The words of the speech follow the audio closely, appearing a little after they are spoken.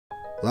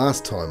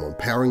Last time on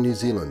Powering New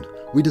Zealand,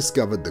 we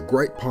discovered the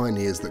great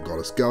pioneers that got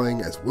us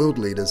going as world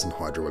leaders in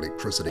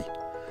hydroelectricity.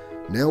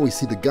 Now we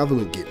see the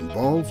government get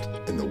involved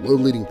and the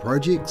world-leading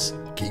projects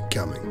keep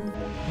coming.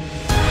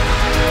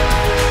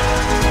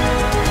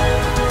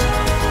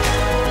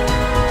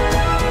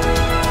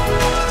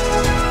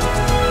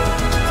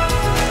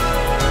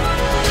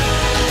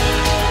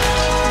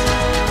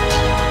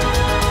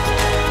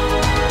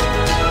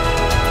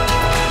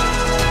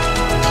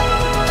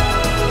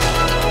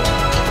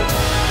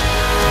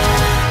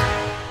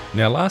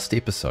 Now, last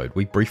episode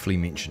we briefly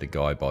mentioned a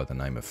guy by the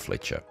name of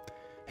Fletcher.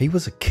 He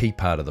was a key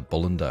part of the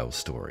Bullendale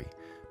story,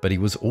 but he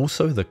was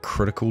also the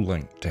critical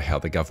link to how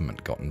the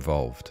government got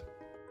involved.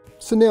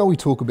 So now we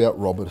talk about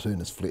Robert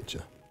Ernest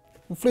Fletcher.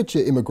 And Fletcher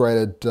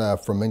immigrated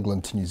from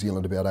England to New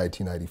Zealand about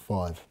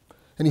 1885,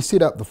 and he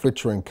set up the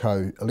Fletcher &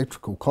 Co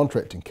electrical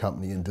contracting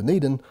company in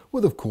Dunedin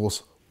with, of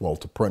course,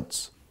 Walter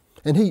Prince.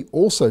 And he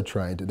also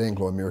trained at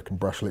Anglo-American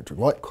Brush Electric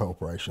Light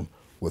Corporation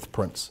with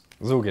Prince.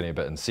 It was all getting a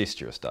bit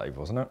incestuous, Dave,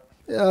 wasn't it?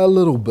 Yeah, a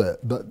little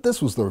bit, but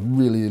this was the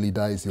really early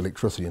days of the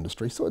electricity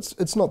industry, so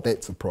it's not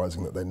that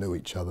surprising that they knew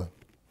each other.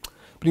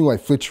 But anyway,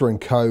 Fletcher &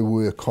 Co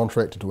were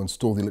contracted to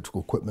install the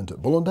electrical equipment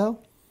at Bullendale,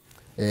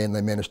 and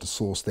they managed to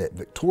source that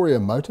Victoria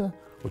motor,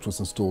 which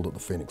was installed at the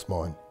Phoenix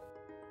mine.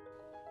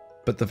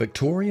 But the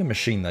Victoria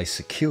machine they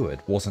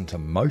secured wasn't a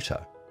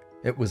motor,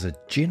 it was a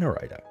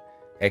generator,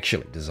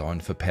 actually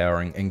designed for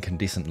powering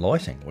incandescent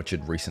lighting, which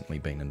had recently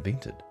been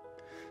invented.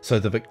 So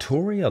the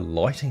Victoria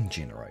lighting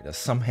generator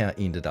somehow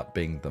ended up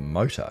being the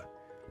motor,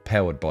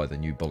 powered by the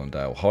new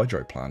Bullendale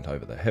hydro plant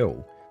over the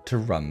hill, to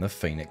run the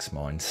Phoenix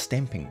mine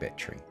stamping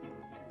battery.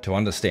 To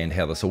understand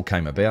how this all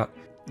came about,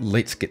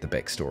 let's get the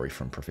backstory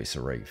from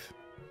Professor Reeve.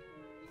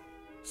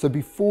 So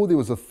before there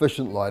was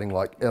efficient lighting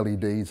like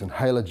LEDs and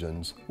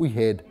halogens, we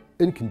had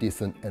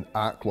incandescent and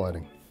arc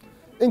lighting.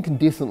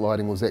 Incandescent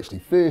lighting was actually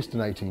first in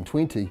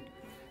 1820,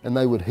 and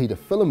they would heat a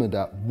filament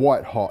up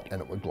white hot and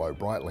it would glow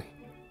brightly.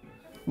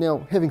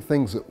 Now, having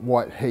things at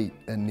white heat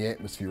in the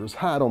atmosphere is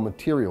hard on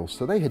materials,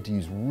 so they had to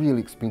use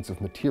really expensive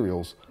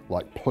materials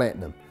like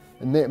platinum,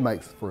 and that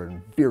makes for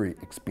a very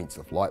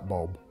expensive light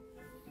bulb.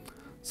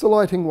 So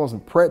lighting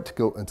wasn't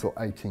practical until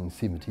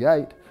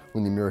 1878,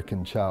 when the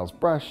American Charles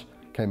Brush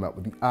came up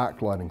with the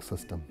arc lighting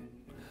system.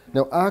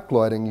 Now, arc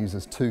lighting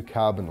uses two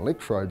carbon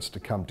electrodes to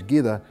come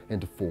together and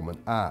to form an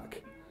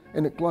arc,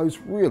 and it glows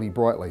really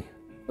brightly,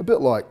 a bit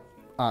like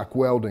arc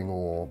welding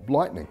or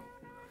lightning.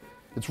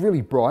 It's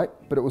really bright,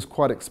 but it was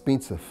quite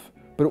expensive,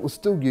 but it was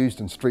still used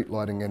in street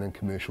lighting and in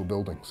commercial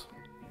buildings.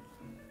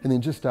 And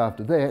then just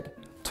after that,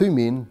 two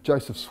men,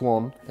 Joseph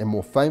Swan and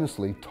more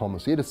famously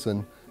Thomas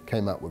Edison,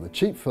 came up with a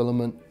cheap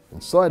filament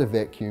inside a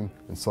vacuum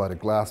inside a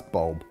glass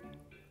bulb.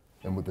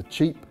 And with the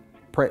cheap,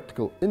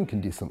 practical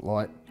incandescent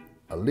light,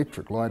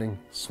 electric lighting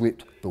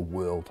swept the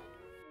world.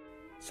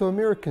 So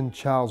American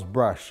Charles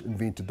Brush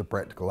invented the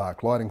practical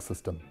arc lighting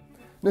system.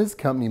 Now, his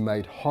company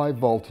made high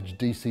voltage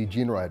DC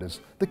generators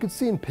that could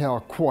send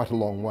power quite a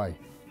long way,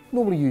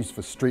 normally used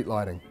for street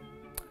lighting.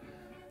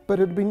 But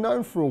it had been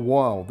known for a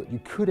while that you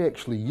could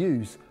actually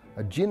use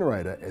a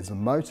generator as a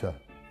motor,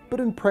 but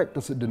in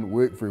practice it didn't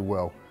work very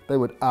well. They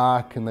would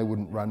arc and they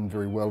wouldn't run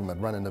very well and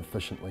they'd run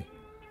inefficiently.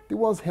 There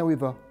was,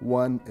 however,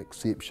 one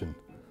exception.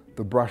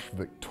 The Brush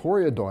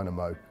Victoria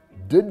dynamo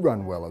did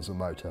run well as a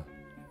motor,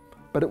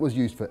 but it was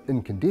used for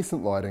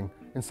incandescent lighting,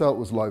 and so it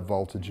was low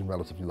voltage and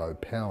relatively low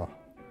power.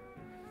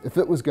 If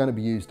it was going to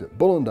be used at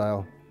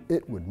Bullendale,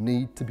 it would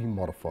need to be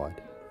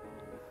modified.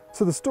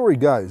 So the story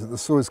goes that the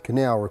Suez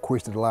Canal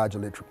requested a large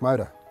electric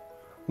motor.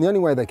 And the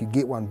only way they could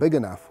get one big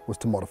enough was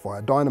to modify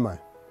a dynamo.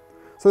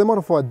 So they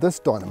modified this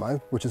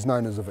dynamo, which is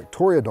known as a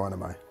Victoria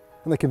dynamo,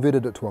 and they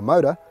converted it to a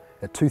motor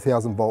at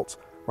 2000 volts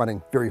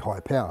running very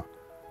high power.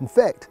 In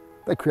fact,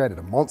 they created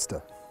a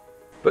monster.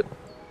 But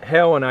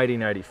how in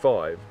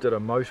 1885 did a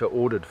motor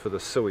ordered for the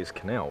Suez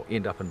Canal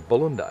end up in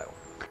Bullendale?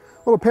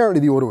 Well, apparently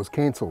the order was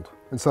cancelled,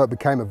 and so it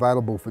became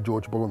available for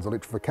George Bullen's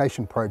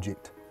electrification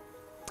project.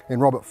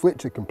 And Robert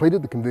Fletcher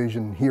completed the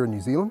conversion here in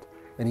New Zealand,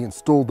 and he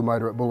installed the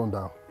motor at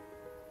Bullendale.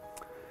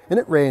 And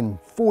it ran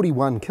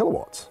 41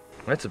 kilowatts.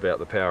 That's about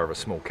the power of a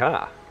small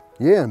car.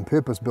 Yeah, and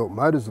purpose-built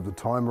motors of the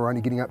time were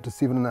only getting up to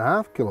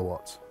 7.5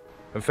 kilowatts.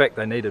 In fact,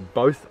 they needed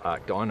both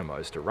arc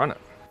dynamos to run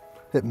it.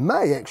 It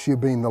may actually have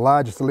been the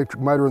largest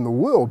electric motor in the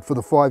world for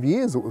the 5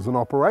 years it was in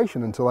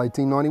operation until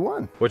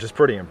 1891. Which is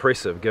pretty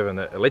impressive given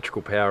that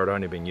electrical power had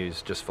only been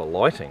used just for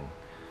lighting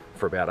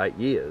for about 8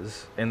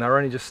 years, and they're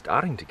only just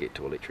starting to get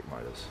to electric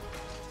motors.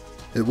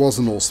 It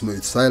wasn't all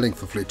smooth sailing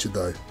for Fletcher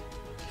though.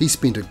 He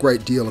spent a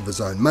great deal of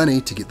his own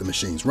money to get the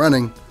machines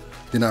running,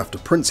 then after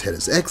Prince had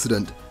his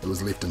accident, it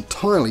was left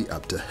entirely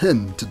up to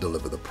him to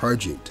deliver the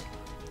project.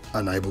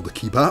 Unable to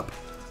keep up,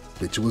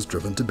 Fletcher was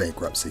driven to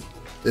bankruptcy.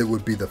 It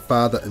would be the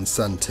father and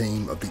son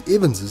team of the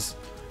Evanses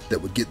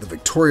that would get the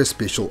Victoria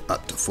Special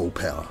up to full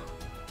power.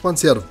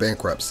 Once out of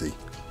bankruptcy,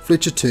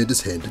 Fletcher turned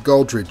his hand to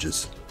gold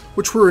dredges,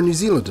 which were a New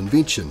Zealand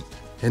invention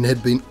and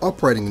had been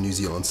operating in New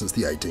Zealand since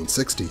the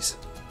 1860s.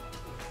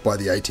 By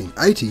the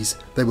 1880s,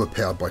 they were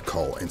powered by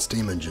coal and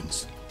steam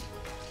engines.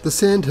 The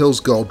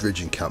Sandhills Gold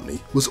Dredging Company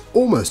was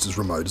almost as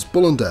remote as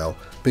Bullendale,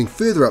 being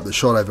further up the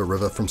Shotover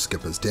River from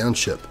Skipper's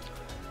Downship,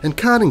 and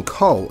carting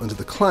coal into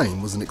the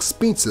claim was an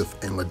expensive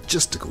and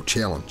logistical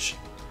challenge.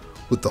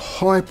 With the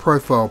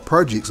high-profile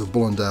projects of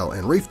Bullendale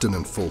and Reefton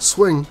in full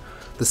swing,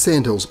 the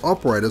Sandhills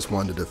operators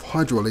wondered if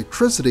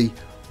hydroelectricity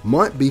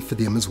might be for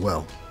them as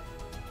well.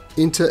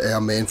 Enter our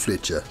man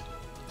Fletcher,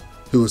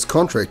 who was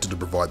contracted to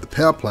provide the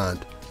power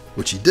plant,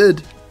 which he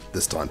did,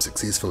 this time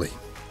successfully.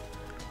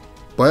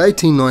 By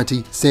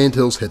 1890,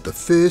 Sandhills had the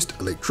first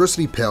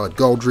electricity-powered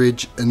gold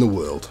dredge in the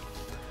world.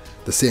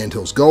 The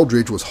Sandhills Gold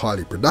Dredge was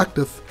highly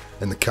productive,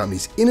 and the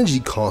company's energy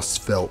costs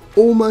fell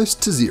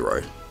almost to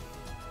zero.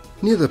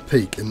 Near the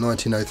peak in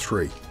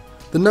 1903,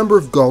 the number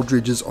of gold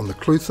dredges on the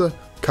Clutha,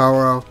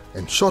 Kawerau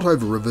and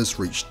Shotover rivers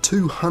reached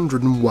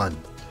 201.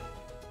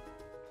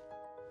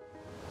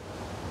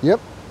 Yep,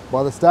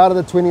 by the start of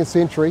the 20th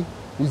century,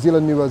 New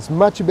Zealand knew as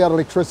much about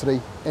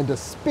electricity, and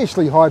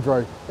especially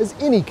hydro, as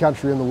any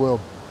country in the world.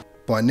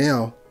 By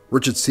now,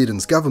 Richard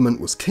Seddon's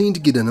government was keen to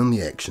get in on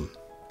the action,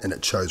 and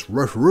it chose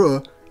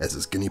Rotorua as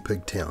its guinea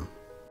pig town.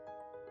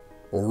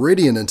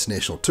 Already an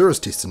international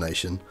tourist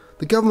destination,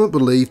 the government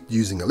believed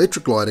using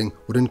electric lighting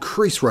would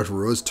increase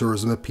Rotorua's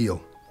tourism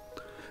appeal.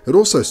 It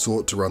also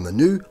sought to run the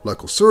new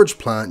local sewage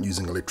plant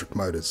using electric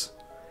motors.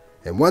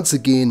 And once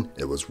again,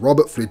 it was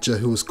Robert Fletcher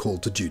who was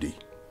called to duty.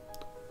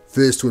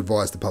 First to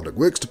advise the Public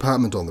Works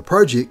Department on the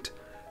project,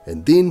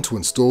 and then to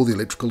install the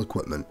electrical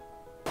equipment.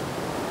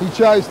 He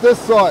chose this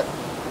site,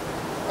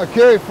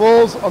 Akeri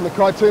Falls on the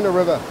Kaituna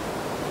River.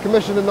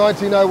 Commissioned in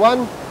 1901,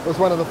 it was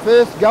one of the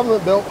first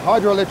government-built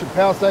hydroelectric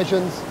power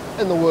stations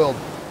in the world.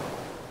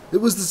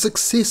 It was the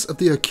success of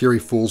the Akeri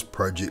Falls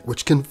project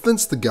which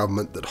convinced the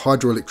government that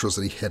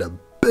hydroelectricity had a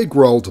big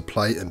role to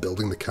play in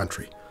building the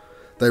country.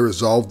 They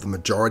resolved the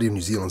majority of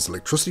New Zealand's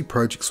electricity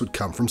projects would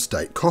come from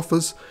state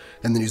coffers,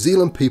 and the New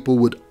Zealand people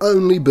would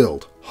only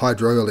build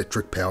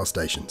hydroelectric power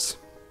stations.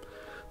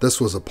 This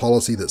was a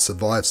policy that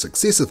survived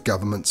successive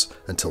governments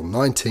until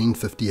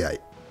 1958.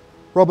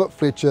 Robert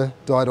Fletcher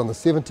died on the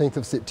 17th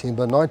of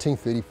September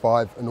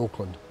 1935 in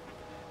Auckland,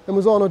 and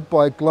was honoured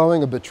by a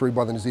glowing obituary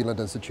by the New Zealand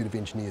Institute of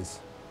Engineers.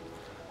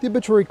 The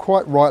obituary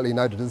quite rightly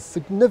noted his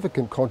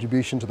significant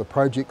contribution to the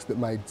projects that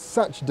made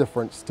such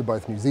difference to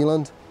both New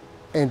Zealand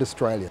and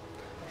Australia.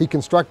 He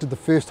constructed the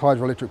first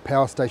hydroelectric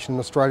power station in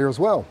Australia as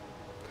well.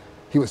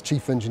 He was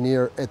chief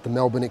engineer at the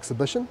Melbourne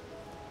exhibition.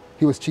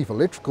 He was chief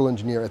electrical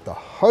engineer at the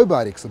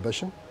Hobart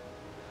exhibition.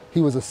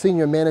 He was a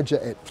senior manager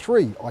at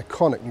 3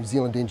 iconic New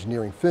Zealand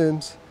engineering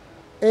firms.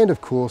 And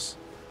of course,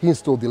 he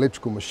installed the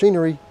electrical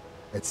machinery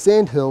at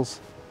Sandhills,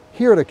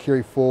 here at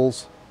Akeri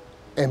Falls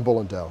and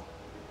Bullendale.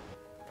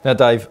 Now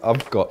Dave,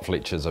 I've got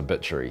Fletcher's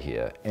obituary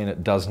here, and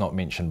it does not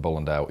mention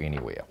Bullendale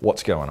anywhere.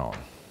 What's going on?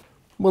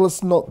 Well,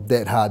 it's not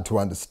that hard to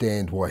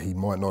understand why he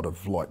might not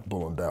have liked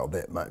Bullendale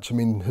that much. I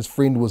mean, his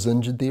friend was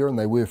injured there and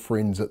they were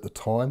friends at the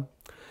time,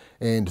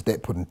 and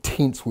that put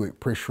intense work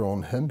pressure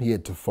on him. He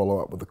had to follow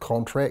up with the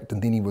contract,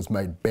 and then he was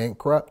made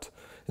bankrupt,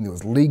 and there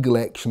was legal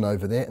action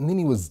over that, and then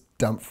he was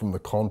dumped from the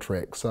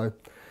contract. So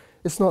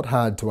it's not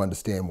hard to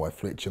understand why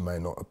Fletcher may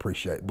not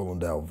appreciate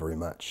Bullendale very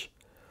much.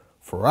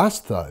 For us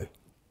though,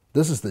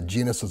 this is the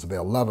genesis of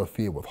our love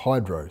affair with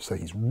hydro, so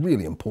he's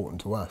really important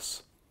to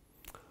us.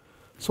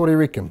 So what do you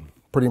reckon?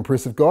 Pretty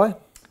impressive guy?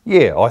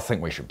 Yeah, I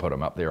think we should put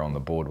him up there on the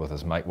board with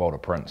his mate Walter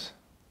Prince.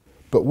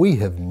 But we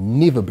have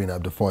never been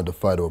able to find a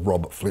photo of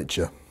Robert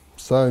Fletcher,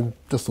 so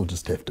this will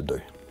just have to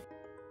do.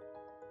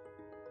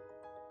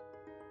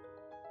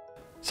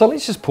 So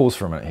let's just pause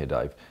for a minute here,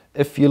 Dave.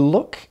 If you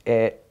look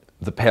at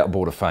the Power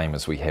Board of Fame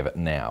as we have it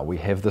now, we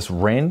have this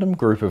random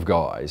group of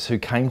guys who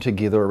came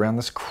together around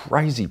this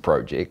crazy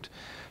project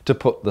to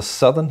put the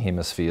Southern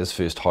Hemisphere's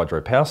first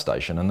hydropower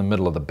station in the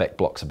middle of the back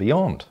blocks of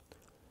Beyond.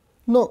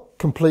 Not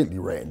completely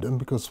random,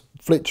 because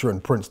Fletcher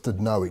and Prince did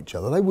know each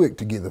other. They worked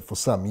together for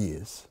some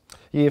years.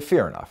 Yeah,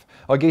 fair enough.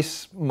 I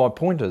guess my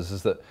point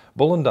is that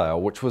Bullendale,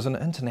 which was an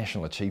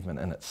international achievement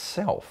in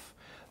itself,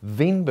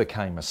 then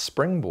became a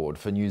springboard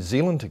for New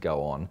Zealand to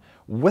go on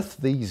with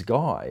these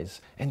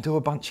guys and do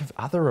a bunch of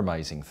other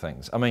amazing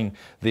things. I mean,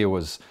 there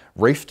was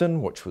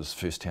Reefton, which was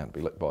first town to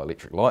be lit by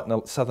electric light in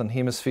the Southern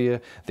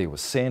Hemisphere. There was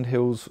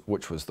Sandhills,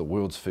 which was the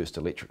world's first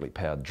electrically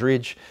powered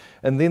dredge.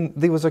 And then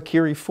there was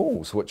Akeri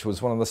Falls, which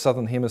was one of the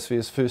Southern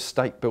Hemisphere's first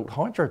state-built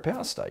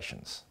hydropower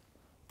stations.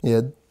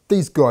 Yeah,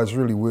 these guys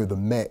really were the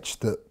match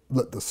that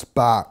lit the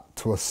spark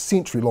to a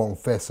century-long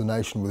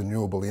fascination with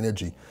renewable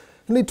energy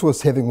and led to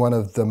us having one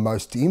of the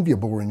most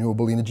enviable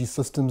renewable energy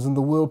systems in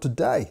the world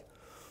today.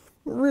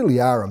 They really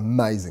are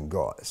amazing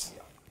guys.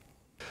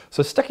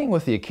 So sticking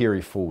with the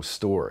Akeri Falls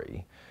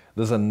story,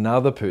 there's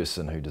another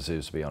person who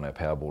deserves to be on our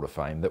Power Board of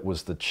Fame that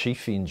was the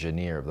chief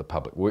engineer of the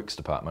Public Works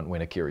Department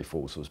when Akeri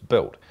Falls was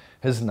built.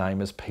 His name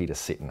is Peter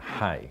Seton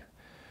Hay.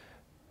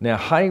 Now,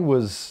 Hay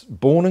was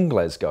born in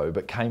Glasgow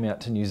but came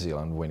out to New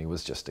Zealand when he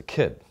was just a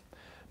kid.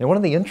 Now, one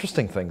of the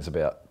interesting things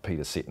about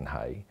Peter Seton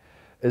Hay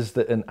is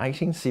that in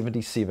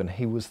 1877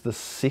 he was the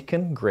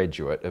second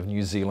graduate of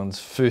New Zealand's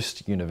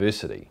first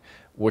university,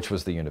 which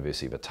was the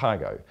University of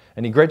Otago,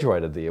 and he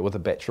graduated there with a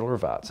Bachelor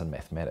of Arts in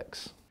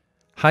Mathematics.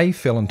 Hay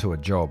fell into a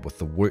job with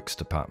the Works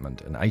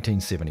Department in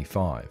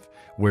 1875,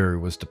 where he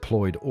was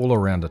deployed all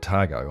around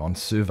Otago on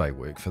survey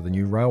work for the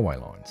new railway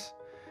lines.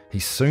 He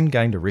soon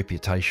gained a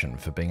reputation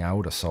for being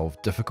able to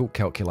solve difficult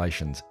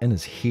calculations in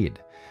his head,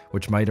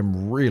 which made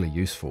him really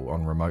useful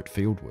on remote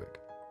fieldwork.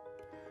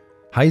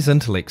 Hay's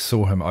intellect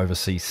saw him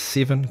oversee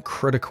 7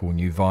 critical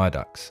new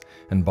viaducts,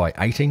 and by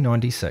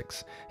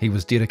 1896 he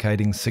was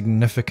dedicating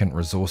significant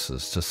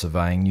resources to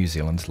surveying New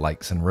Zealand's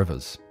lakes and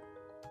rivers.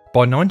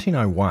 By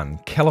 1901,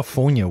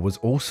 California was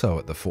also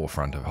at the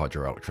forefront of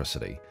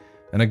hydroelectricity,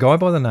 and a guy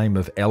by the name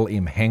of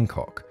L.M.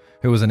 Hancock,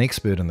 who was an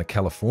expert in the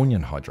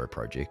Californian hydro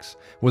projects,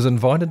 was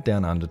invited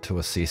down under to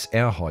assess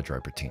our hydro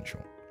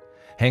potential.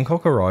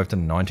 Hancock arrived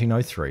in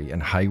 1903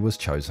 and Hay was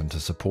chosen to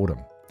support him.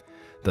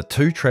 The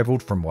two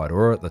travelled from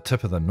Wairoa at the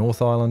tip of the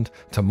North Island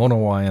to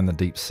Monowai in the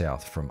deep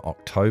south from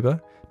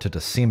October to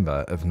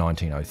December of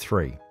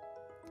 1903.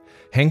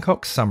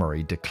 Hancock's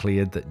summary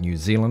declared that New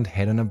Zealand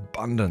had an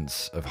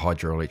abundance of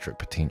hydroelectric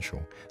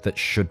potential that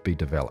should be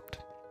developed.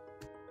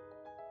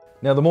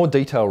 Now, the more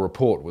detailed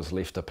report was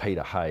left to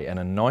Peter Hay, and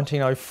in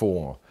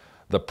 1904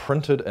 the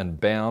printed and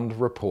bound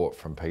report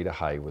from Peter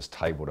Hay was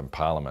tabled in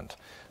Parliament.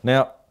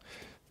 Now,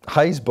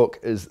 Hay's book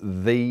is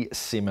the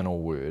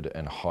seminal word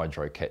in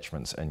hydro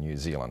catchments in New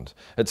Zealand.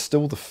 It's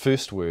still the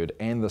first word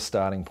and the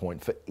starting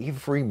point for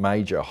every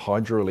major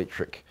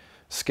hydroelectric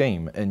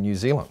scheme in New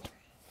Zealand.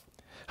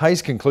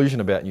 Hay's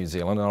conclusion about New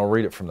Zealand, and I'll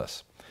read it from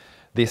this.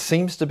 There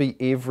seems to be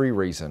every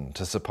reason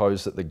to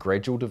suppose that the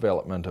gradual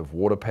development of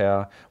water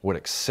power would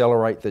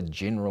accelerate the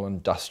general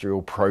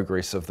industrial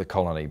progress of the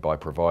colony by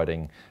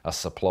providing a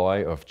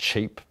supply of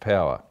cheap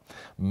power,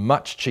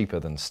 much cheaper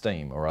than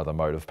steam or other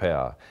motive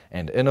power,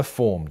 and in a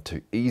form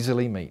to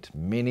easily meet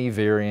many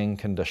varying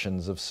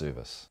conditions of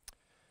service.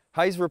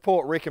 Hay's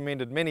report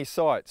recommended many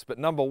sites, but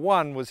number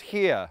 1 was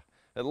here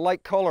at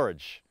Lake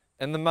Coleridge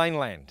in the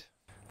mainland.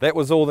 That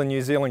was all the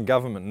New Zealand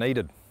government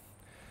needed.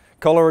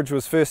 Coleridge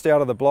was first out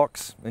of the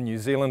blocks, and New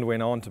Zealand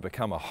went on to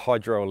become a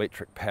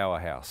hydroelectric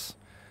powerhouse,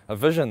 a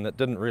vision that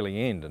didn't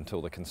really end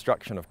until the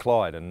construction of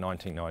Clyde in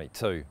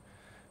 1992,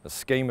 a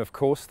scheme of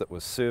course that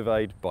was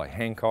surveyed by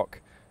Hancock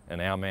and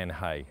our man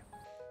Hay.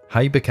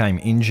 Hay became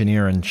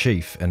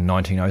Engineer-in-Chief in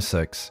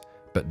 1906,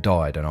 but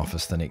died in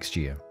office the next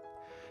year.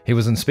 He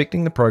was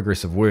inspecting the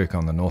progress of work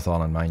on the North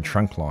Island main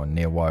trunk line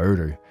near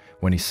Waiouru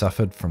when he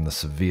suffered from the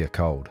severe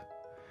cold.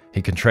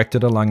 He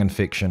contracted a lung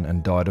infection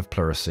and died of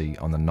pleurisy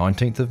on the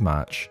 19th of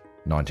March,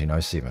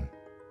 1907.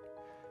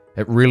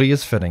 It really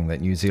is fitting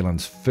that New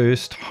Zealand's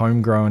first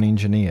homegrown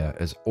engineer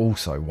is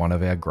also one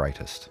of our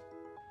greatest.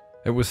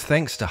 It was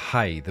thanks to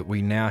Hay that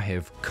we now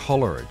have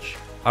Coleridge,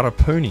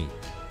 Arapuni,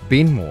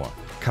 Benmore,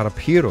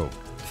 Karapiro,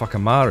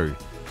 Whakamaru,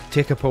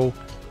 Tekapo,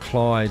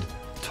 Clyde,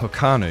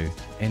 Tokanu,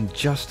 and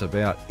just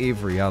about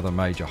every other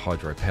major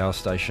hydropower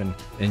station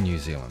in New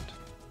Zealand.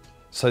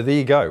 So there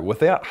you go.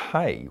 Without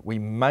Hay, we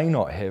may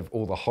not have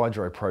all the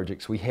hydro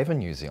projects we have in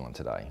New Zealand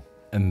today.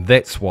 And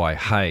that's why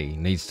Hay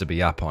needs to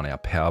be up on our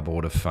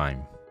powerboard of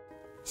fame.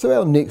 So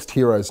our next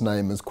hero's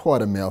name is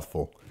quite a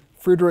mouthful.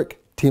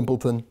 Frederick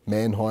Templeton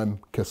Mannheim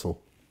Kissel.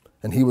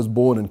 And he was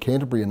born in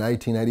Canterbury in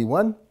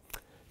 1881,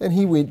 and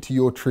he went to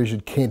your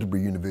treasured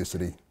Canterbury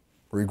University,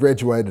 where he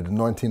graduated in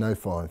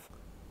 1905.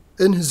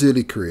 In his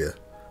early career,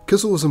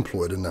 Kissel was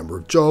employed in a number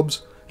of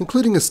jobs,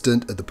 including a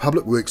stint at the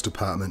Public Works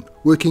Department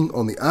working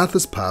on the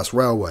Arthurs Pass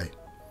Railway.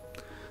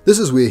 This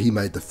is where he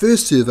made the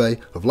first survey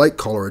of Lake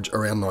Coleridge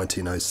around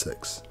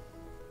 1906.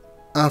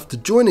 After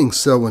joining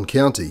Selwyn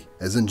County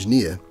as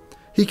engineer,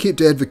 he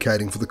kept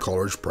advocating for the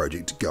Coleridge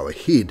project to go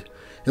ahead,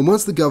 and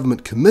once the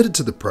government committed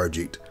to the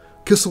project,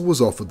 Kissel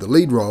was offered the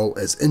lead role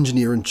as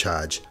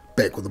engineer-in-charge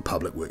back with the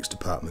Public Works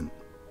Department.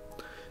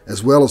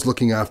 As well as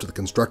looking after the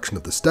construction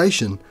of the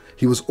station,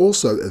 he was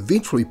also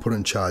eventually put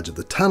in charge of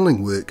the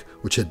tunnelling work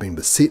which had been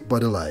beset by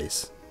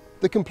delays.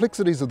 The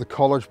complexities of the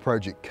Coleridge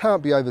project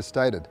can't be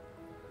overstated.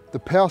 The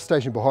power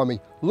station behind me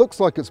looks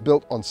like it's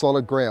built on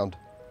solid ground.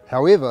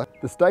 However,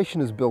 the station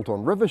is built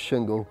on river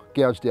shingle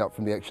gouged out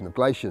from the action of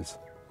glaciers.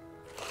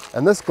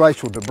 And this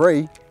glacial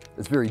debris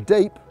is very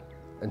deep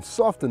and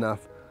soft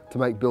enough to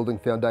make building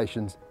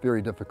foundations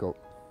very difficult.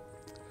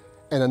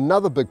 And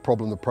another big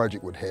problem the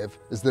project would have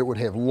is that it would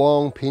have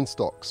long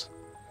penstocks,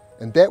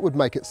 and that would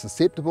make it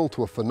susceptible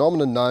to a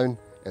phenomenon known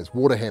as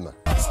water hammer.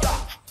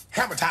 Stop!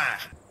 Hammer time!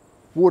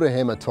 Water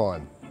hammer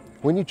time.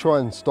 When you try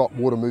and stop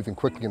water moving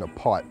quickly in a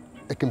pipe,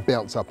 it can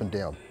bounce up and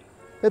down.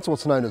 That's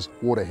what's known as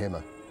water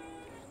hammer.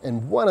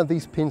 And one of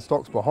these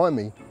penstocks behind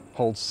me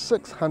holds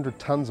 600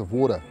 tons of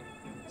water.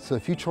 So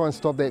if you try and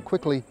stop that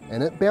quickly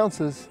and it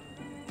bounces,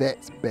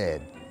 that's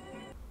bad.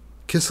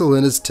 Kissel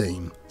and his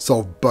team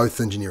solved both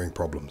engineering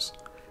problems,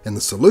 and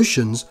the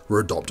solutions were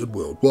adopted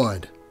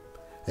worldwide.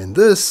 And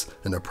this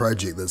in a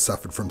project that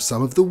suffered from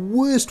some of the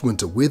worst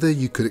winter weather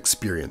you could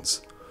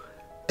experience,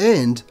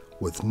 and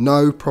with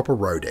no proper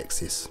road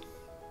access.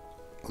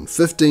 On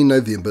 15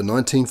 November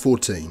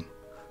 1914,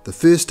 the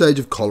first stage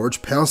of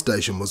Coleridge Power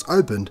Station was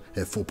opened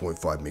at 4.5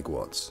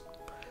 megawatts,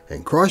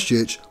 and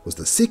Christchurch was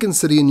the second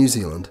city in New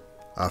Zealand,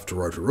 after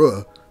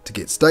Rotorua, to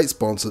get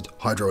state-sponsored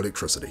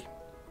hydroelectricity.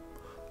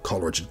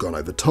 Coleridge had gone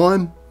over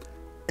time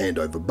and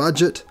over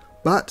budget,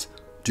 but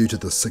due to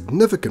the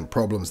significant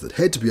problems that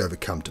had to be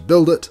overcome to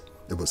build it,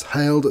 it was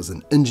hailed as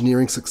an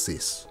engineering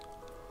success.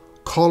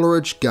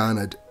 Coleridge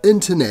garnered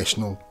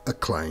international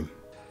acclaim.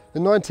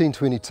 In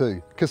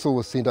 1922, Kissel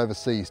was sent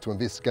overseas to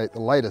investigate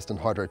the latest in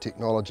hydro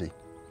technology.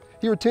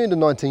 He returned in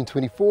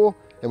 1924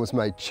 and was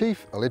made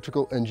Chief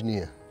Electrical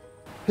Engineer.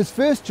 His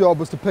first job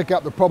was to pick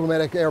up the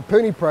problematic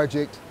Arapuni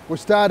project, which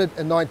started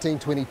in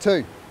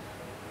 1922.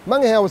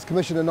 Mangahao was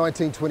commissioned in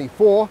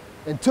 1924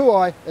 and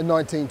Tuai in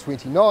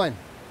 1929.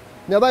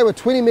 Now they were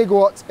 20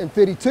 megawatts and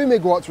 32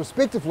 megawatts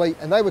respectively,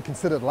 and they were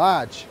considered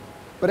large.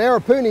 But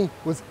Arapuni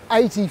was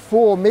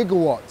 84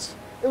 megawatts.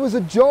 It was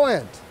a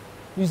giant.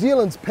 New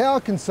Zealand's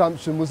power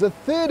consumption was a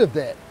third of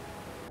that.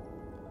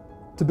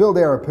 To build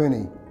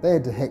Arapuni, they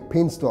had to hack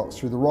penstocks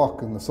through the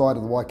rock on the side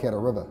of the Waikato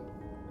River.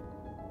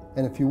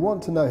 And if you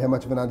want to know how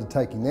much of an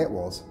undertaking that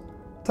was,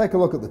 take a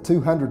look at the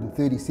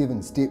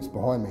 237 steps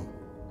behind me.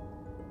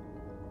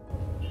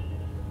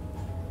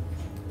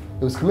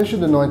 It was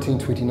commissioned in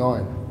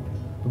 1929,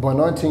 but by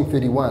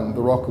 1931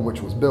 the rock on which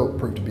it was built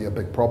proved to be a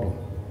big problem.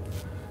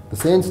 The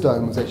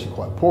sandstone was actually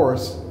quite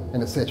porous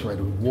and it's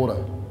saturated with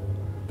water.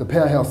 The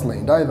powerhouse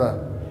leaned over,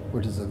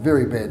 which is a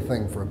very bad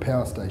thing for a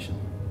power station.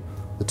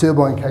 The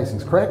turbine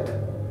casings cracked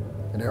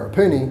and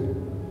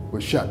Arapuni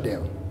was shut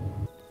down.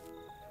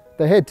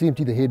 They had to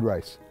empty the head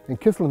race,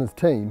 and Kissel and his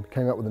team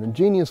came up with an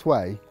ingenious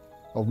way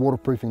of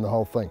waterproofing the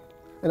whole thing,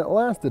 and it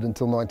lasted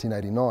until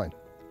 1989.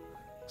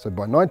 So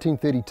by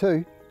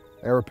 1932,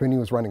 Arapuni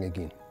was running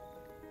again.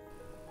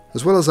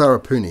 As well as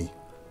Arapuni,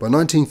 by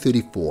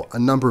 1934 a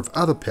number of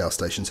other power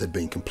stations had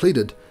been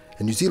completed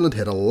and New Zealand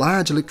had a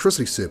large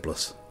electricity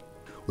surplus,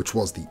 which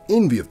was the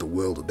envy of the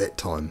world at that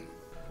time.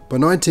 By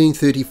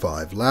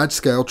 1935,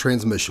 large-scale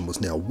transmission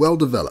was now well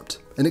developed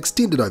and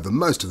extended over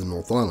most of the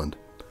North Island.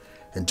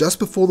 And just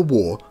before the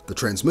war, the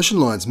transmission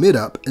lines met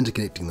up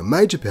interconnecting the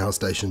major power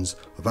stations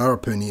of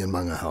Arapuni and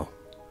Mangahao,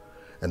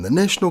 and the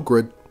national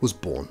grid was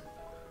born.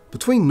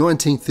 Between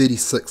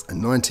 1936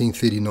 and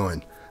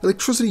 1939,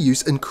 electricity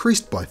use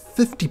increased by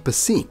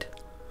 50%.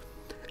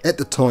 At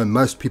the time,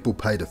 most people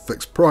paid a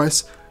fixed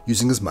price,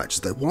 using as much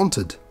as they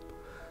wanted.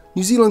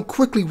 New Zealand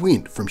quickly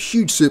went from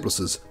huge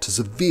surpluses to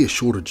severe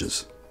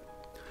shortages.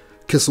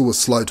 Kissel was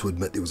slow to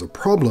admit there was a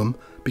problem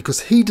because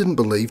he didn't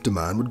believe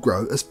demand would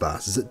grow as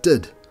fast as it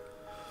did.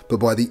 But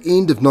by the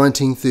end of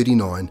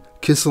 1939,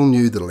 Kissel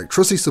knew that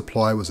electricity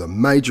supply was a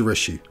major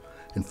issue,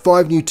 and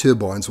 5 new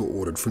turbines were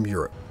ordered from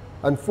Europe.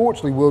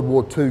 Unfortunately, World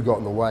War II got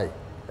in the way,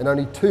 and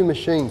only 2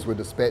 machines were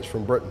dispatched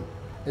from Britain,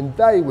 and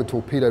they were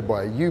torpedoed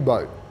by a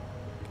U-boat.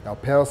 Our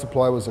power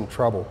supply was in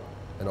trouble,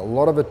 and a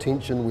lot of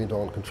attention went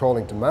on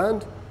controlling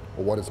demand,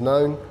 or what is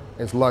known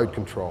as load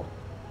control.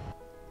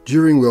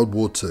 During World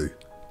War II,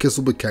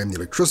 Kissel became the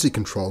electricity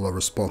controller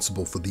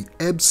responsible for the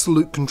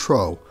absolute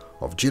control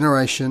of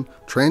generation,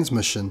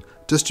 transmission,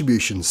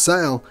 distribution,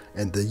 sale,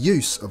 and the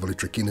use of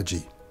electric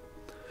energy.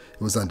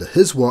 It was under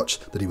his watch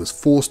that he was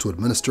forced to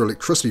administer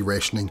electricity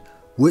rationing,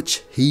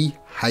 which he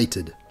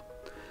hated.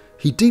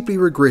 He deeply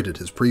regretted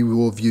his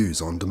pre-war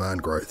views on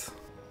demand growth.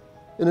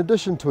 In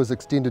addition to his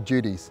extended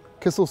duties,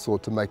 Kissel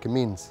sought to make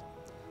amends.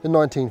 In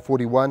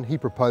 1941, he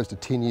proposed a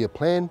 10-year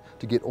plan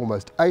to get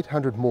almost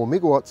 800 more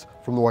megawatts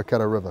from the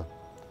Waikato River.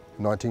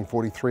 In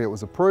 1943 it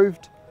was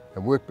approved,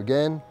 and work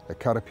began at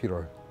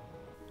Karapiro.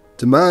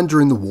 Demand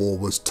during the war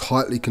was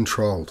tightly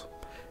controlled,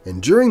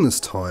 and during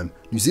this time,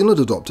 New Zealand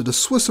adopted a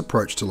Swiss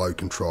approach to load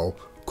control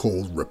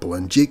called ripple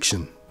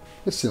injection.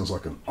 This sounds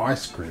like an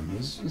ice cream.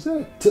 Is that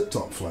a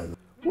tip-top flavour?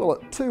 Well,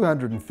 at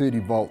 230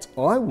 volts,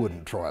 I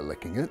wouldn't try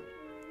licking it.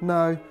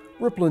 No,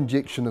 ripple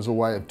injection is a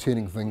way of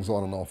turning things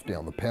on and off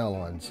down the power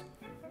lines,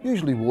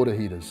 usually water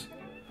heaters.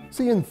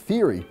 See, in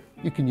theory,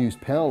 you can use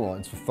power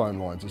lines for phone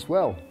lines as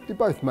well. They're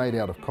both made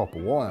out of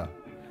copper wire,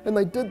 and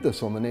they did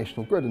this on the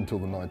national grid until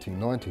the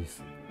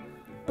 1990s.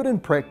 But in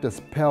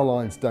practice, power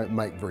lines don't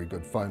make very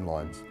good phone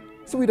lines,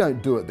 so we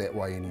don't do it that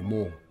way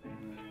anymore.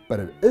 But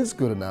it is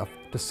good enough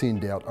to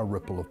send out a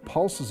ripple of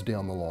pulses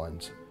down the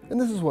lines, and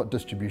this is what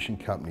distribution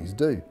companies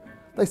do.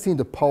 They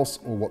send a pulse,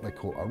 or what they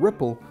call a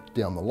ripple,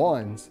 down the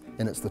lines,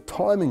 and it's the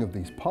timing of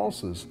these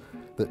pulses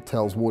that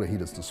tells water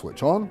heaters to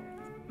switch on,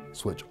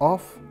 switch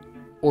off,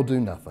 or do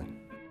nothing.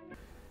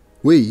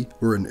 We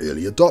were an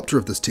early adopter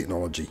of this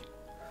technology,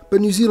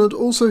 but New Zealand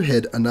also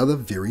had another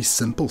very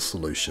simple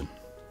solution.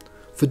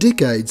 For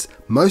decades,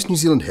 most New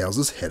Zealand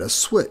houses had a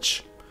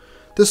switch.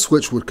 This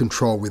switch would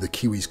control whether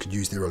Kiwis could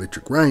use their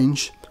electric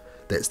range,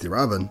 that's their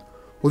oven,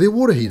 or their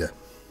water heater.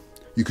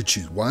 You could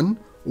choose one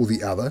or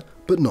the other,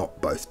 but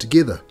not both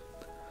together.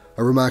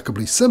 A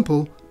remarkably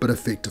simple but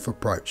effective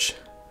approach.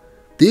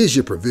 There's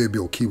your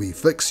proverbial Kiwi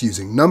fix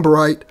using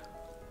number 8,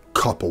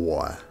 copper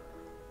wire.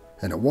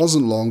 And it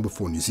wasn't long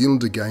before New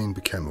Zealand again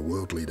became a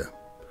world leader,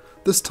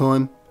 this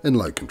time in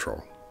load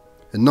control.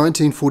 In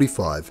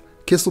 1945,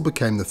 Kissel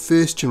became the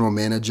first general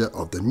manager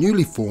of the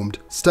newly formed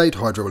State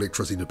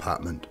Hydroelectricity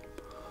Department.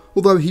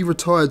 although he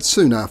retired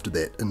soon after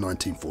that in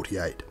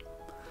 1948.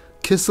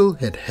 Kissel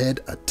had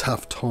had a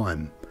tough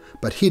time,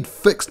 but he'd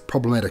fixed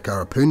problematic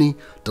Arapuni,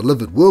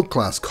 delivered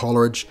world-class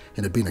Coleridge,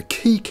 and had been a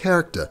key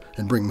character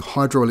in bringing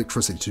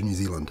hydroelectricity to New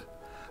Zealand,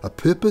 a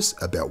purpose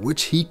about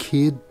which he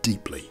cared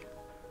deeply.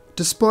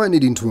 Despite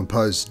needing to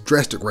impose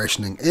drastic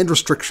rationing and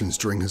restrictions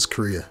during his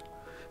career,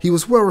 he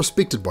was well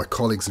respected by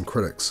colleagues and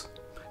critics.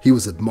 He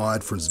was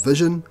admired for his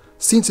vision,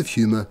 sense of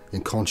humour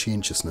and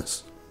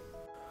conscientiousness.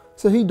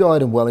 So he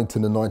died in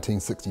Wellington in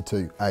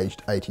 1962,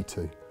 aged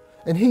 82,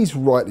 and he's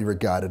rightly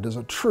regarded as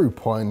a true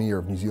pioneer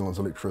of New Zealand's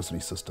electricity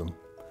system.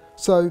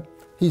 So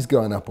he's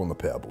going up on the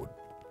power board.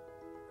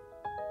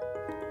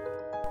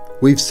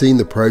 We've seen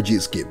the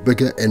projects get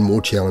bigger and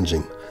more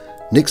challenging.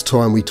 Next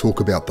time we talk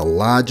about the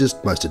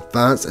largest, most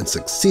advanced and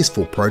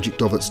successful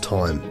project of its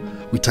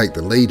time. We take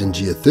the lead in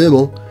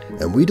geothermal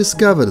and we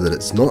discover that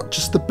it's not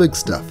just the big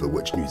stuff at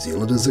which New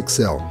Zealanders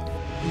excel.